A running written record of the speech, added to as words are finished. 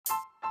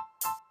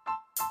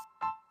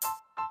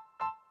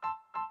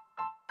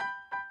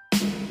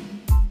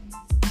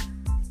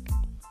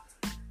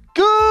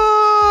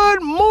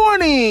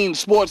Greetings,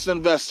 sports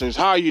investors.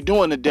 How are you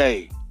doing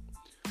today?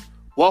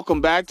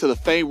 Welcome back to the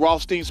Fame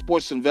Rothstein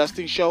Sports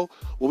Investing Show,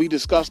 where we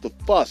discuss the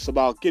fuss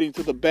about getting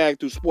to the bag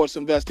through sports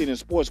investing and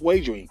sports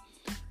wagering.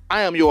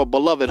 I am your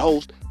beloved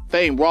host,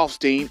 Fame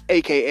Rothstein,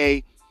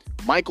 a.k.a.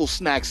 Michael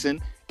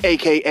Snackson,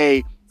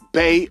 a.k.a.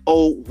 Bay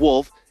O.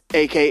 Wolf,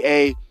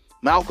 a.k.a.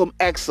 Malcolm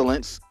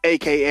Excellence,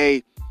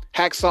 a.k.a.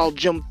 Hacksaw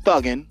Jim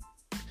Thuggin.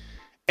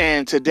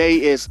 And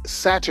today is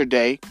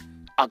Saturday,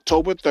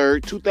 October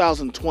 3rd,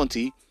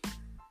 2020.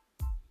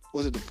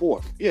 Was it the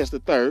 4th? Yes,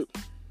 the 3rd.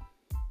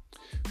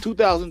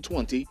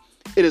 2020.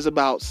 It is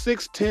about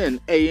 6:10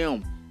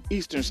 a.m.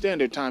 Eastern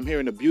Standard Time here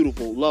in the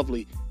beautiful,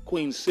 lovely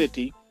Queen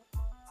City.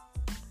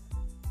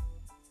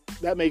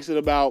 That makes it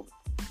about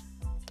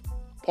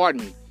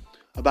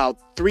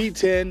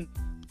 3:10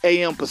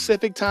 a.m.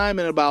 Pacific Time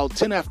and about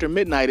 10 after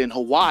midnight in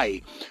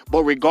Hawaii.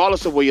 But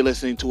regardless of where you're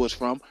listening to us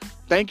from,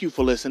 thank you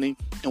for listening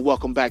and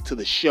welcome back to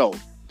the show.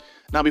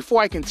 Now,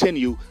 before I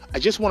continue, I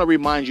just want to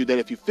remind you that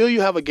if you feel you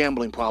have a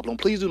gambling problem,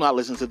 please do not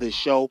listen to this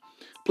show.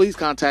 Please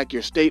contact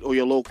your state or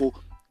your local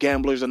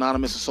Gamblers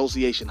Anonymous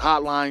Association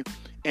hotline,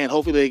 and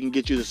hopefully they can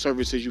get you the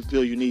services you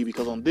feel you need,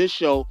 because on this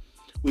show,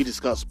 we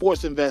discuss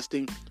sports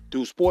investing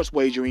through sports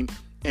wagering,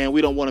 and we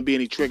don't want to be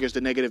any triggers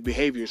to negative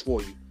behaviors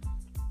for you.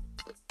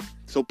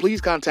 So please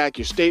contact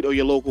your state or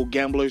your local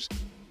Gamblers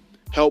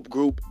Help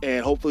Group,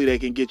 and hopefully they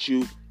can get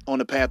you on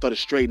the path of the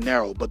straight and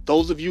narrow. But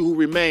those of you who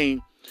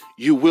remain,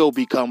 you will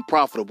become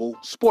profitable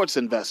sports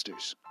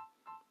investors.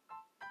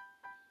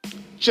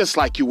 Just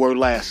like you were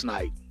last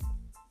night.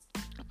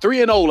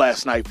 3-0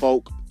 last night,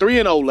 folk.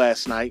 3-0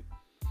 last night.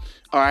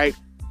 All right.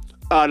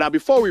 Now,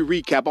 before we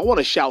recap, I want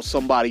to shout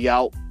somebody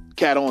out.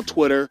 Cat on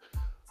Twitter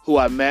who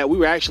I met. We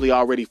were actually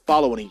already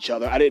following each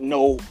other. I didn't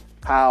know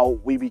how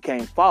we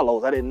became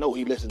follows. I didn't know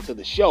he listened to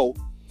the show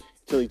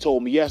until he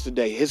told me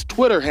yesterday. His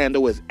Twitter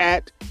handle is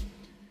at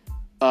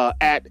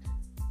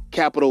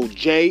capital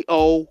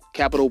J-O,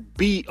 capital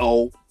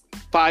B-O,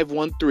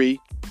 513.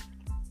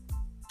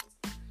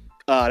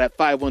 That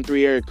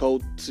 513 area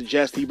code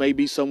suggests he may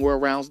be somewhere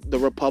around the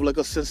Republic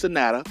of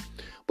Cincinnati.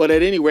 But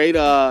at any rate,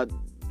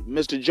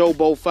 Mr.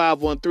 Jobo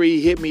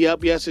 513 hit me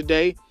up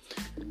yesterday.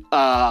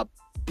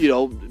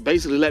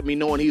 Basically let me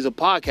know, and he's a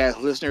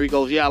podcast listener. He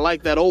goes, yeah, I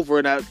like that over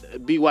in that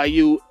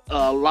BYU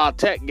La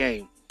Tech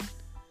game.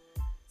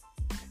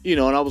 And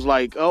I was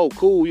like, oh,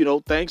 cool,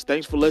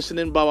 thanks for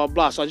listening, blah, blah,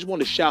 blah. So I just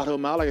wanted to shout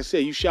him out. Like I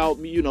said, you shout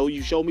me,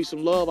 you show me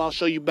some love, I'll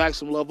show you back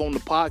some love on the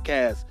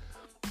podcast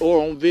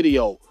or on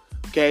video,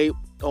 okay,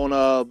 on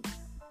the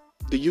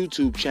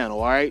YouTube channel,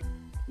 all right?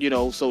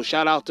 So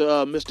shout out to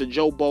Mr.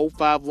 Jobo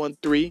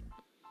 513.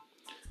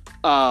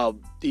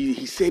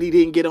 He said he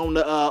didn't get on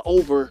the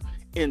over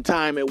in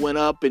time. It went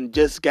up and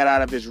just got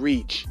out of his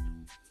reach.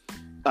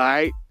 All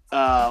right.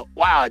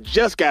 Wow, it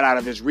just got out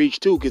of his reach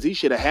too, because he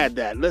should have had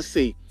that. Let's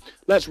see.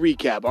 Let's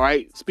recap. All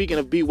right. Speaking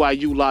of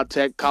BYU La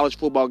Tech college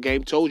football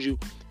game, told you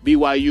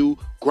BYU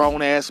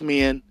grown ass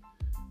men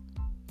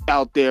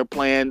out there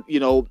playing.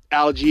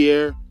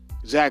 Algier,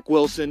 Zach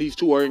Wilson. These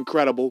two are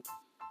incredible.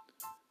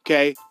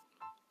 Okay.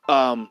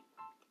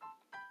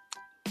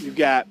 You've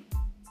got.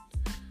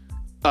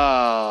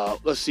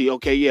 Let's see.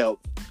 Okay, yeah.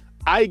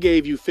 I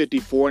gave you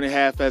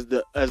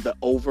 54.5 as the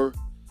over.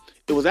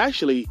 It was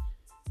actually,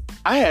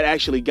 I had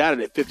actually got it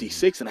at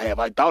 56.5.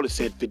 I thought it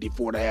said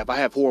 54.5. I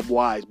have horrible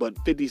eyes, but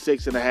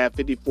 56.5,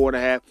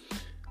 54.5.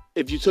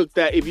 If you took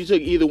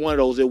either one of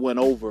those, it went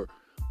over.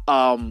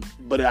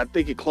 But I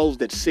think it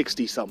closed at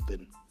 60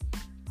 something,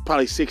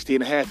 probably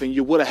 60.5, and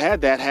you would have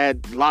had that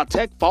had La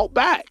Tech fought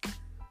back.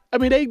 I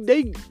mean, they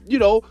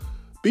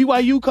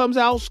BYU comes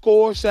out,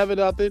 scores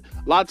 7-0.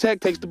 La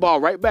Tech takes the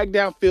ball right back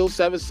downfield,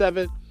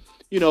 7-7.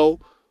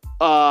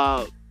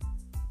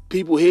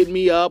 People hit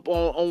me up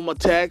on my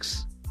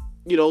text,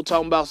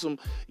 talking about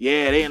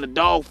they in a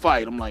dog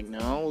fight. I'm like,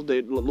 no,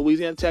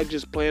 Louisiana Tech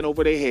just playing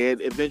over their head.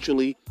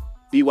 Eventually,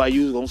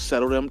 BYU is going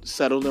to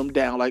settle them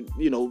down like,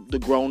 the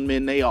grown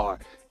men they are.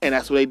 And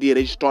that's what they did.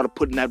 They just started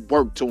putting that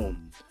work to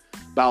them.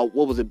 About,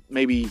 what was it,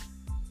 maybe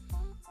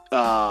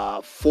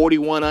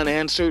 41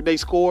 unanswered they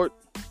scored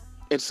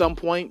at some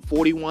point,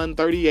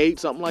 41-38,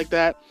 something like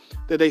that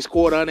they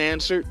scored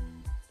unanswered.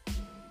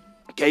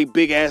 Okay,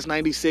 big ass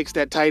 96,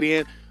 that tight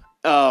end.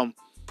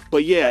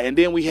 But yeah, and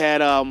then we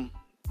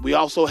we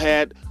also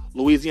had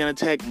Louisiana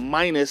Tech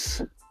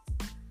minus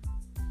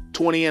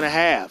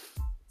 20.5.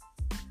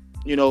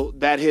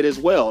 That hit as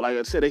well. Like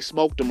I said, they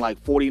smoked them like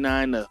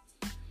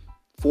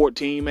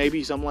 49-14,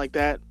 maybe something like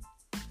that.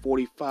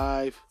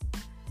 45.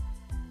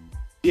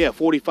 Yeah,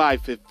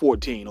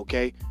 45-14.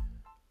 Okay,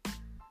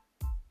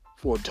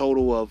 for a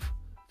total of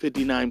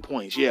 59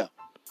 points. Yeah,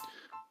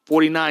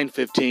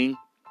 49-15.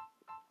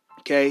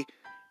 Okay.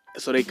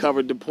 So they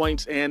covered the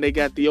points and they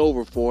got the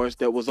over for us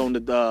that was on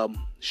the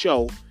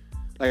show.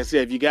 Like I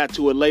said, if you got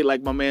to it late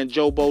like my man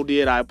Jobo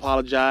did, I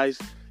apologize.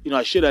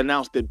 I should have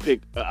announced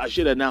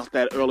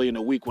that early in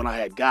the week when I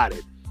had got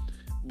it.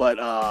 But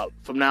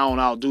from now on,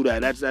 I'll do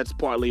that. That's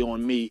partly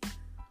on me.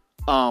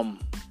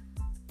 And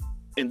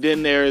And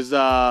then there's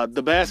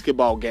the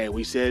basketball game.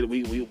 We said it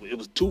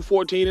was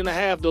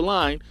 214.5 the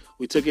line.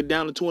 We took it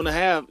down to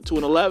 2.5 to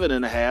an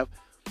 11.5,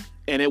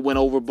 and it went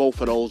over both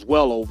of those,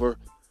 well over.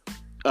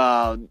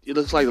 It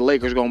looks like the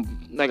Lakers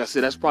like I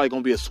said, that's probably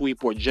going to be a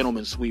sweep or a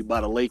gentleman's sweep by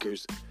the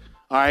Lakers.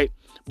 All right.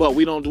 But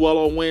we don't dwell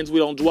on wins. We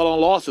don't dwell on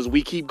losses.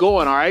 We keep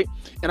going. All right.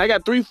 And I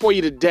got 3 for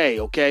you today.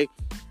 Okay.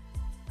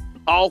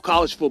 All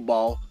college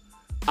football.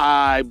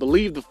 I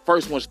believe the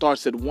first one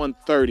starts at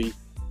 1:30.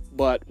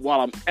 But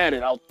while I'm at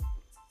it, I'll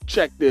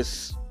check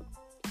this.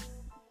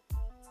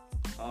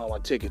 Oh, my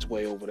ticket's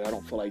way over there. I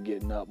don't feel like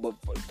getting up. But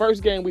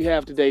first game we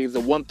have today is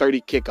a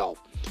 1:30 kickoff.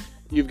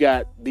 You've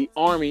got the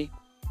Army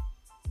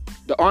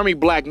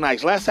Black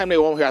Knights. Last time they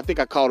were on here, I think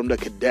I called them the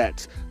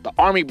Cadets. The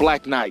Army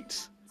Black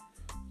Knights.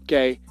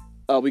 Okay.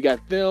 We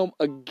got them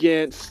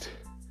against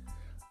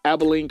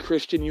Abilene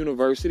Christian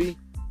University.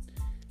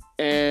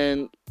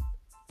 And,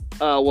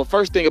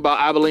 first thing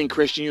about Abilene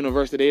Christian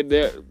University,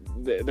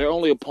 their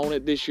only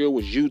opponent this year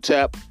was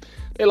UTEP.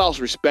 They lost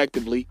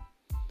respectively,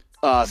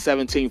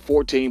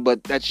 17-14,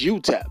 but that's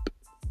UTEP.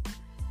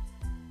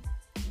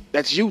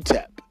 That's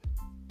UTEP.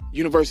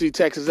 University of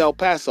Texas El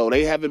Paso.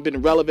 They haven't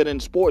been relevant in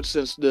sports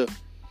since the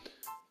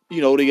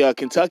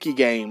Kentucky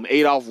game,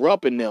 Adolph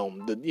Rupp and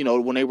them,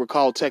 when they were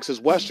called Texas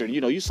Western.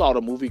 You saw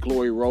the movie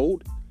Glory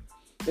Road.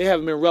 They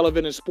haven't been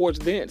relevant in sports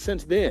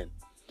since then.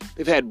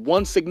 They've had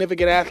one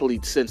significant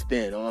athlete since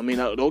then. I mean,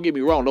 don't get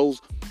me wrong,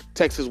 those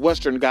Texas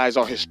Western guys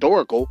are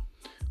historical,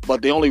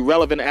 but the only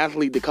relevant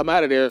athlete to come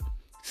out of there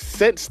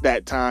since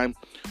that time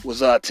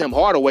was Tim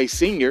Hardaway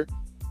Sr.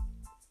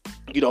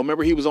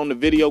 Remember he was on the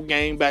video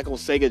game back on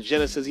Sega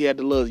Genesis. He had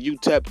the little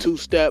UTEP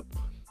two-step.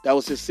 That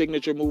was his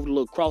signature move, the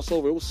little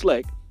crossover. It was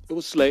slick. It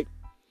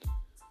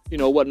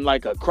wasn't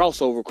like a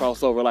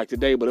crossover like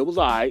today, but it was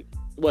all right.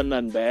 It wasn't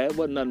nothing bad. It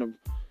wasn't nothing,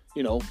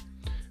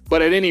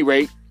 But at any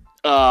rate,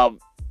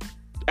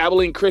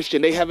 Abilene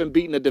Christian, they haven't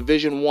beaten a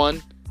Division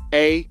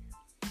I-A.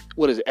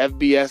 What is it?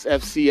 FBS,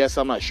 FCS?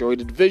 I'm not sure.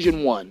 The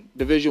Division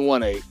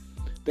I-A.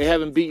 They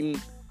haven't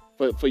beaten,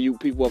 for you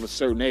people of a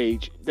certain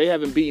age, they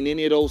haven't beaten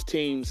any of those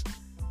teams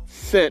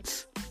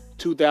since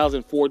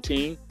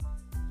 2014.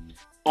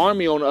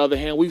 Army, on the other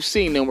hand, we've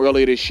seen them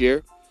earlier this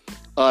year.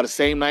 The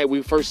same night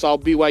we first saw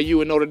BYU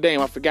and Notre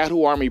Dame. I forgot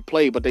who Army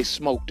played, but they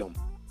smoked them.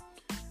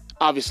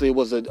 Obviously, it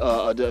was a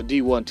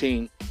D1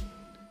 team.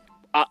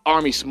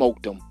 Army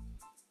smoked them.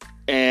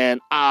 And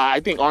I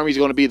think Army's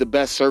going to be the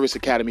best service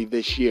academy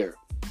this year.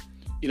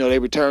 They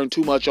return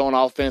too much on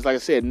offense. Like I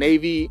said,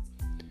 Navy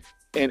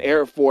and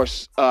Air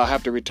Force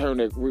have to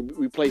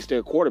replace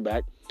their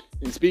quarterback.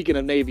 And speaking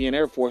of Navy and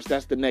Air Force,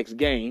 that's the next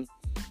game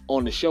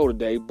on the show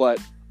today. But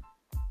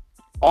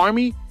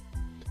Army,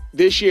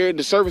 this year,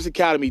 the service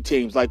academy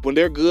teams, like when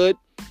they're good,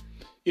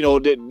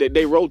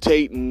 they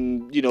rotate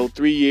in,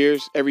 3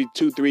 years, every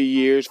 2-3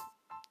 years,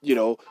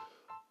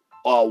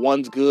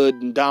 one's good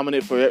and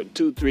dominant for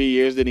 2-3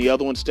 years, then the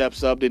other one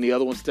steps up,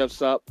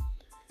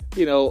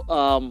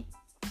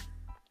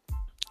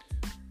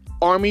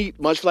 Army,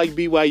 much like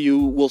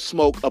BYU, will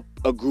smoke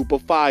a group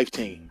of 5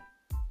 team.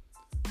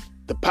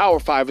 The Power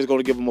 5 is going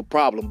to give them a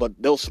problem, but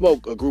they'll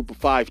smoke a group of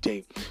 5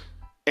 team.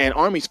 And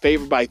Army's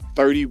favored by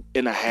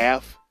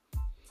 30.5.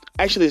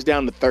 Actually, it's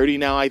down to 30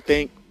 now, I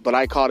think, but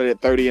I caught it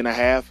at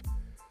 30.5.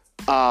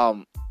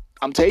 I'm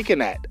taking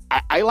that.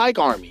 I like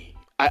Army.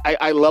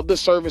 I love the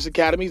service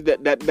academies,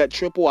 that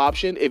triple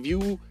option. If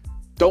you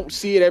don't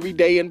see it every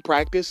day in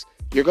practice,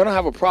 you're going to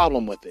have a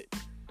problem with it.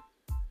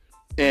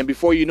 And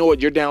before you know it,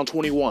 you're down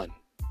 21.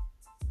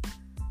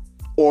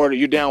 Or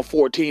you're down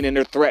 14 and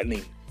they're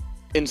threatening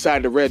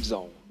inside the red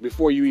zone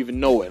before you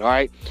even know it, all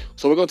right?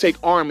 So we're going to take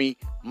Army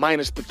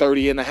minus the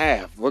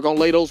 30.5. We're going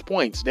to lay those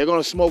points. They're going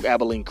to smoke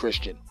Abilene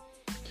Christian.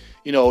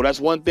 That's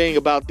one thing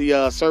about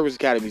the service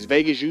academies.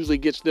 Vegas usually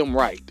gets them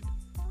right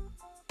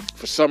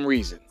for some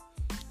reason.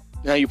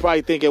 Now, you're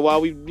probably thinking,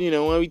 when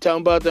we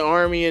talking about the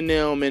Army and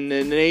them and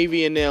the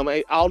Navy and them,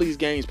 all these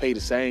games pay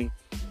the same.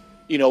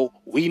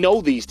 We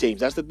know these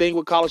teams. That's the thing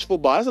with college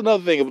football. That's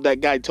another thing that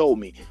guy told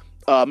me,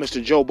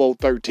 Mr. Jobo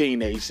 13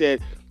 there. He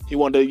said he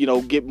wanted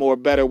to, get more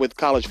better with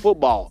college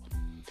football.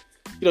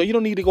 You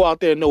don't need to go out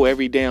there and know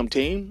every damn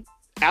team.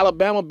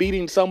 Alabama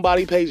beating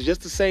somebody pays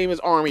just the same as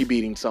Army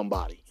beating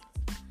somebody.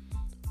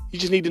 You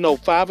just need to know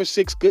 5 or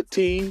 6 good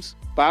teams,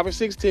 5 or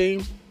 6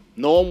 teams,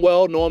 know them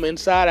well, know them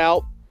inside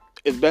out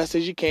as best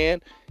as you can,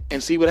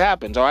 and see what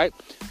happens, all right?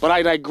 But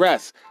I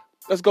digress.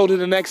 Let's go to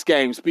the next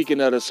game.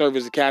 Speaking of the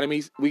service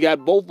academies, we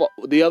got both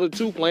the other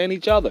two playing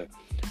each other.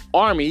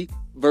 Army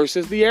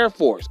versus the Air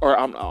Force. Or,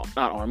 not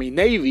Army,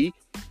 Navy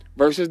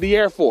versus the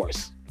Air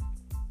Force.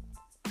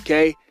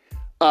 Okay?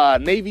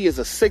 Navy is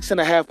a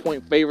 6.5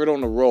 point favorite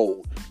on the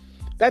road.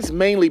 That's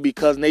mainly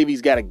because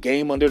Navy's got a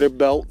game under their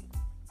belt.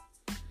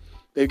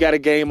 They've got a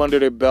game under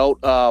their belt.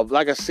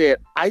 Like I said,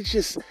 I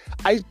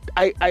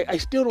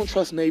still don't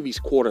trust Navy's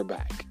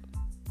quarterback.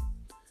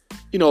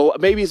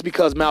 Maybe it's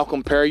because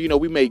Malcolm Perry,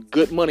 we made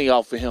good money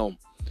off of him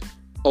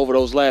over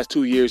those last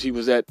 2 years he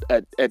was at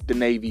the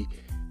Navy.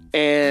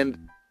 And,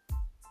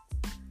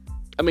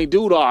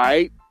 dude, all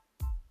right.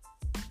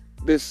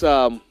 This,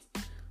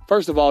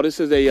 first of all, this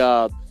is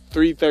a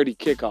 3:30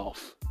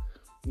 kickoff.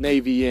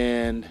 Navy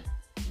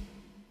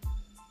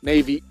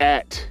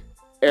at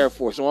Air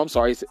Force. Oh, I'm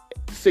sorry. It's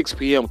 6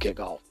 p.m.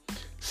 kickoff.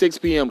 6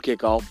 p.m.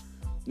 kickoff.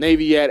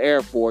 Navy at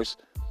Air Force.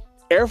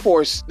 Air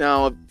Force,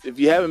 now, if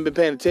you haven't been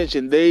paying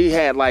attention, they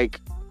had like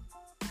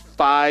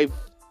 5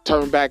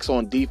 turnbacks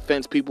on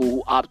defense, people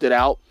who opted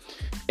out.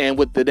 And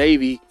with the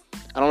Navy,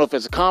 I don't know if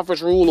it's a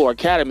conference rule or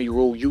academy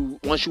rule.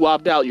 Once you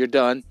opt out, you're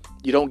done.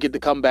 You don't get to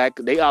come back.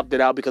 They opted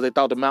out because they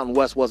thought the Mountain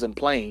West wasn't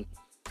playing.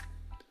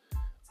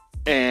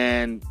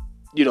 And,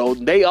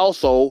 they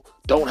also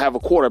don't have a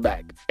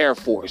quarterback, Air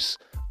Force.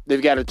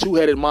 They've got a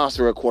 2-headed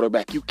monster at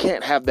quarterback. You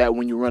can't have that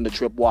when you run the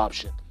triple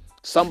option.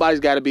 Somebody's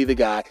got to be the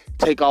guy,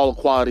 take all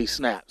the quality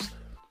snaps.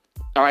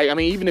 All right? I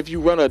mean, even if you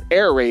run an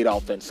air raid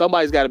offense,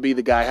 somebody's got to be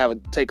the guy,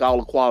 take all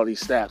the quality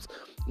snaps.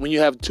 When you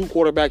have 2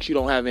 quarterbacks, you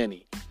don't have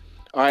any.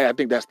 All right? I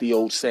think that's the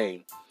old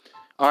saying.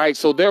 All right?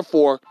 So,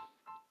 therefore,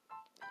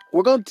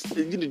 we're going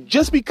to,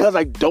 just because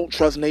I don't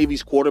trust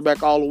Navy's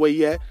quarterback all the way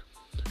yet,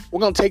 we're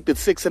going to take the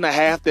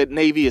 6.5 that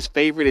Navy is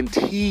favored and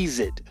tease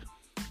it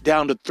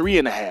down to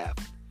 3.5.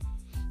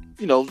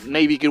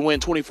 Navy can win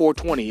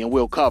 24-20 and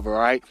we'll cover, all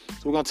right?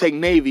 So we're going to take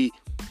Navy,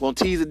 we're going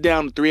to tease it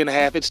down to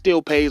 3.5. It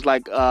still pays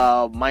like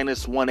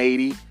minus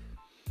 180.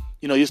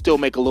 You still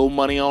make a little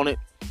money on it.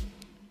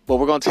 But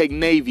we're going to take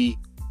Navy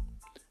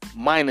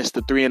minus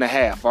the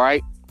 3.5, all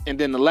right? And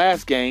then the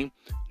last game,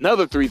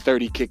 another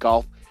 3:30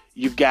 kickoff.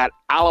 You've got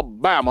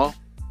Alabama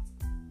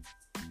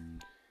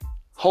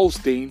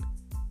hosting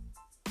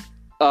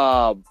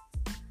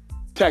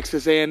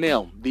Texas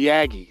A&M, the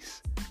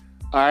Aggies.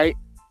 All right?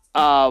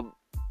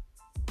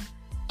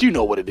 You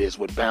know what it is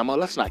with Bama.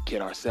 Let's not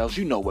kid ourselves.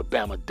 You know what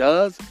Bama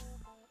does.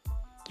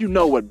 You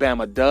know what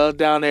Bama does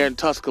down there in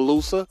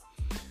Tuscaloosa.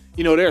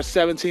 They're a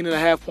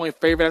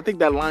 17.5-point favorite. I think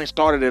that line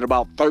started at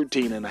about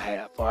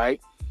 13.5, all right?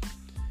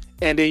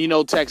 And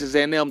then, Texas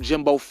A&M,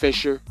 Jimbo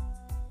Fisher.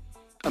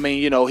 I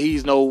mean,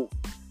 he's no,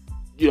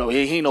 he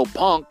ain't no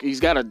punk. He's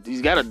got a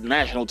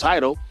national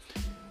title.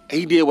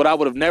 He did what I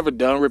would have never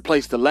done,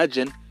 replace the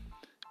legend,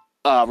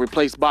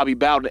 replace Bobby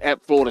Bowden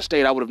at Florida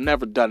State. I would have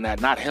never done that.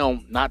 Not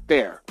him, not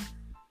there.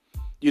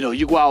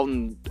 You go out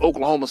in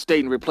Oklahoma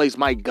State and replace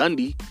Mike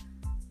Gundy.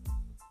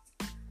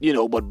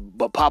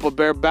 But Papa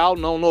Bear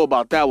Bowden, I don't know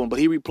about that one, but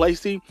he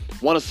replaced him,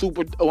 won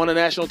a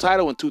national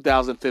title in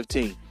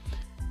 2015.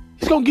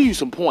 He's going to give you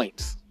some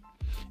points.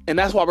 And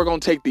that's why we're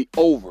going to take the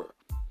over.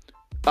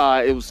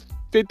 It was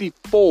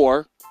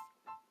 54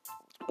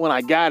 when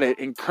I got it,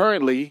 and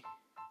currently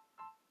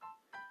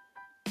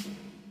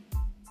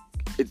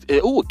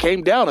it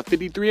came down to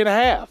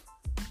 53.5.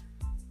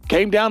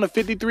 Came down to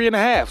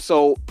 53.5.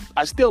 So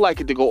I still like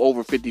it to go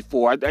over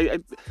 54.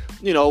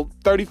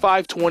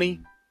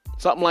 35-20,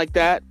 something like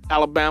that.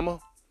 Alabama.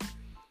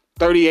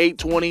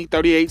 38-20,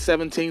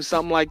 38-17,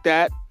 something like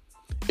that.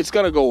 It's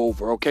going to go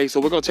over, okay? So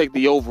we're going to take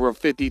the over of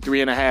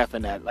 53.5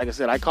 in that. Like I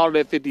said, I called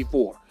it at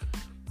 54,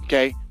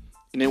 okay?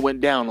 And it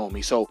went down on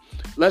me. So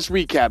let's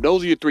recap.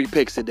 Those are your 3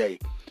 picks today.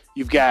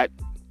 You've got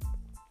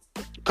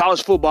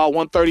college football,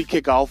 1:30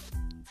 kickoff.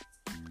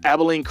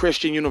 Abilene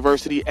Christian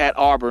University at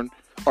Auburn,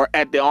 or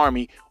at the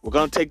Army. We're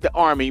going to take the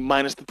Army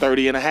minus the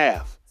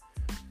 30.5.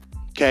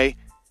 Okay?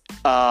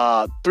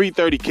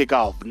 3:30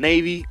 kickoff.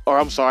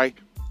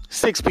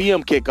 6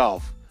 p.m.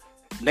 kickoff.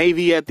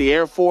 Navy at the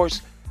Air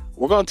Force.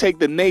 We're going to take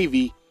the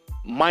Navy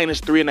minus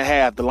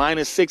 3.5. The line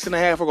is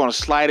 6.5. We're going to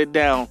slide it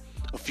down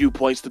a few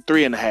points to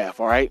 3.5.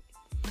 All right?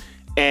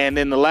 And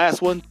then the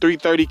last one,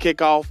 3:30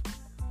 kickoff.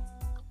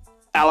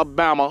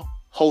 Alabama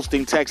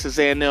hosting Texas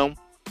A&M.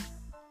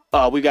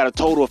 We got a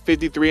total of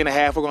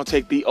 53.5. We're going to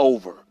take the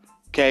over.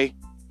 Okay?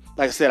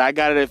 Like I said, I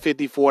got it at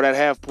 54. That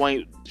half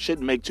point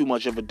shouldn't make too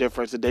much of a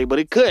difference today, but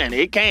it couldn't.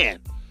 It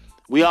can.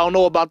 We all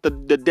know about the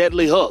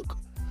deadly hook.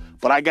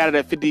 But I got it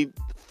at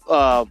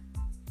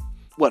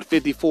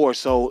 54.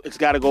 So it's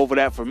got to go over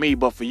that for me.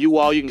 But for you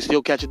all, you can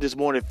still catch it this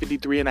morning at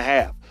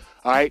 53.5.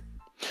 All right?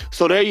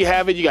 So there you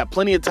have it. You got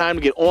plenty of time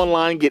to get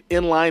online, get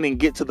in line, and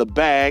get to the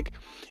bag.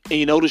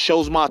 And the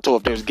show's motto,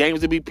 if there's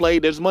games to be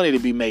played, there's money to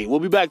be made. We'll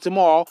be back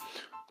tomorrow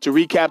to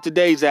recap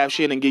today's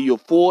action and give you a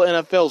full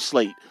NFL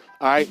slate.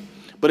 All right?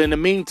 But in the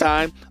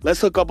meantime,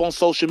 let's hook up on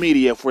social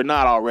media if we're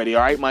not already.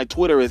 All right? My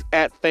Twitter is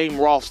 @Fame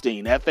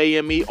Rothstein,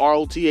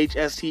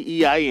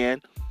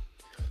 FAME_ROTHSTEIN.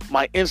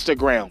 My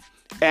Instagram,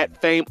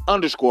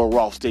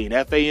 @Fame_Rothstein,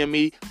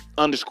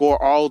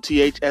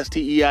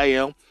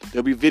 FAME_ROTHSTEIN.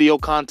 There'll be video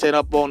content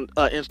up on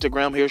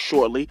Instagram here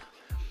shortly.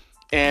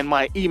 And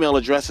my email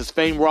address is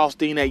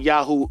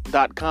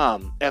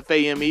famerothstein@yahoo.com,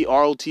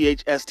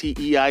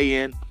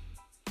 FAMEROTHSTEIN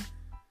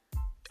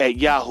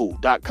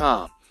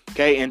 @yahoo.com.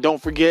 Okay, and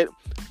don't forget,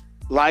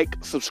 like,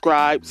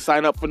 subscribe,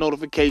 sign up for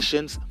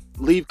notifications,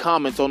 leave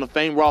comments on the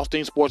Fame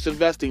Rothstein Sports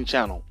Investing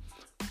channel.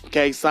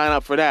 Okay, sign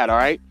up for that, all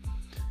right?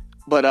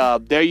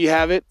 But there you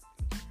have it.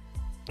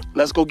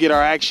 Let's go get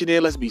our action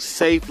in. Let's be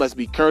safe. Let's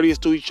be courteous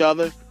to each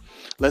other.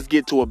 Let's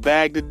get to a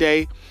bag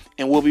today,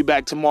 and we'll be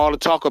back tomorrow to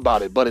talk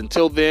about it. But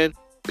until then,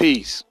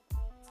 peace.